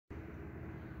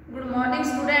Good morning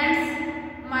students.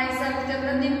 Myself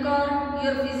Chandandeep,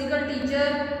 your physical teacher.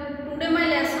 Today my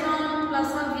lesson on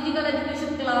plus 1 physical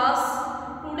education class.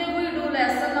 Today we do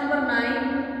lesson number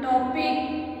 9,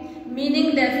 topic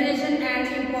meaning, definition and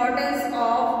importance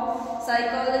of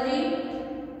psychology.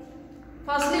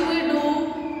 Firstly we do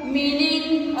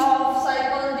meaning of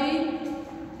psychology.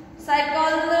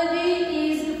 Psychology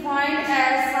is defined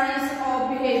as science of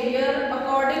behavior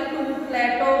according to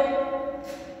Plato.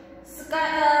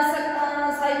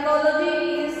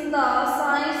 Psychology is the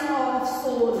science of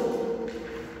soul.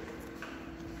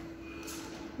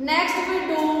 Next we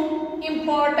do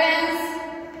importance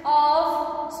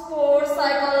of sports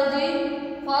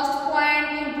psychology. First point,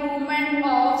 improvement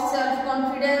of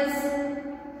self-confidence.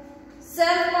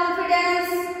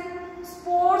 Self-confidence.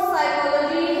 Sports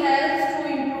psychology helps to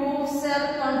improve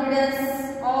self-confidence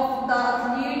of the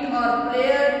athlete or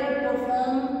player to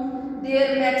perform their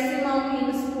maximum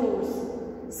in sports.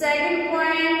 Second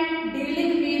point,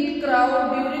 dealing with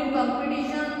crowd during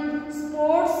competition.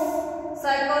 Sports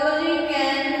psychology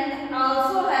can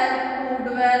also help to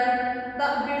develop the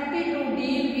ability to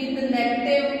deal with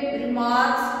negative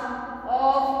remarks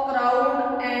of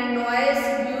crowd and noise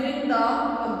during the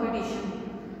competition.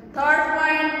 Third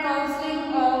point,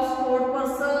 counseling of sport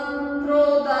person.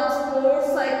 Through the sports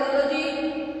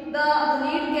psychology, the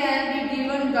athlete can be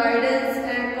given guidance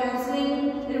and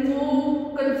counseling,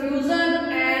 remove confusion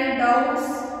and doubts.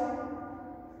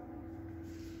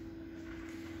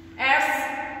 As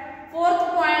fourth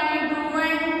point,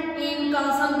 improvement in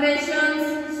concentration.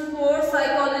 Sports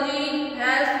psychology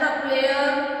helps the player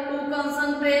to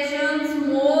concentrations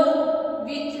more,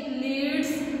 which leads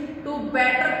to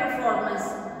better performance.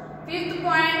 Fifth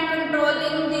point,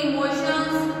 controlling the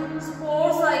emotions.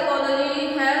 Sports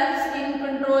psychology helps in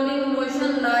controlling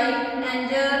emotions like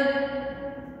anger,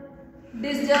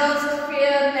 disgust,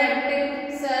 fear,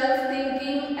 negative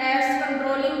self-thinking. As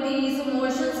controlling these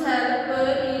emotions help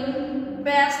in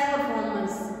best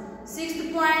performance.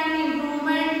 Sixth point,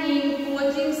 improvement in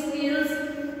coaching skills.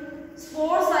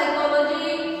 Sports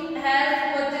psychology helps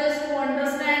coaches to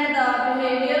understand the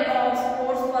behavior of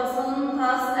sports person,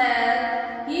 thus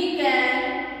as he can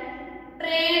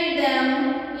train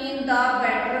them in the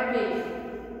better way.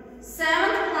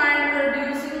 Seventh point,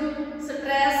 reducing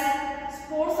stress.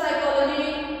 Sports psychology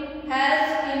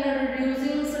helps in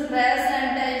reducing stress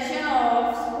and tension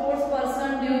of sports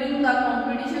person during the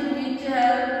competition, which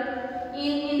help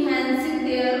in enhancing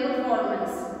their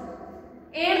performance.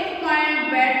 Eighth point,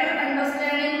 better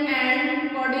understanding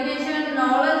and coordination.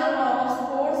 Knowledge of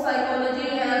sports psychology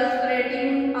helps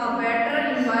creating a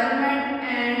better environment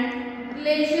and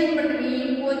relation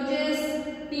between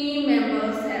coaches, team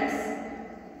members.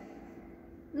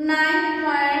 Ninth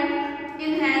point,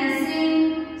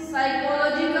 enhancing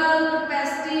psychological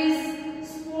capacities.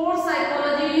 Sports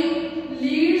psychology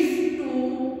leads to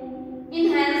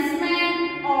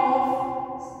enhancement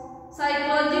of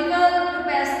psychological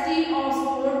capacity of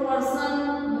sport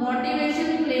person.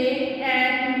 Motivation play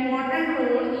an important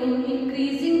role in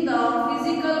increasing the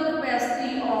physical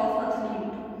capacity of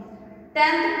athlete.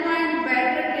 10th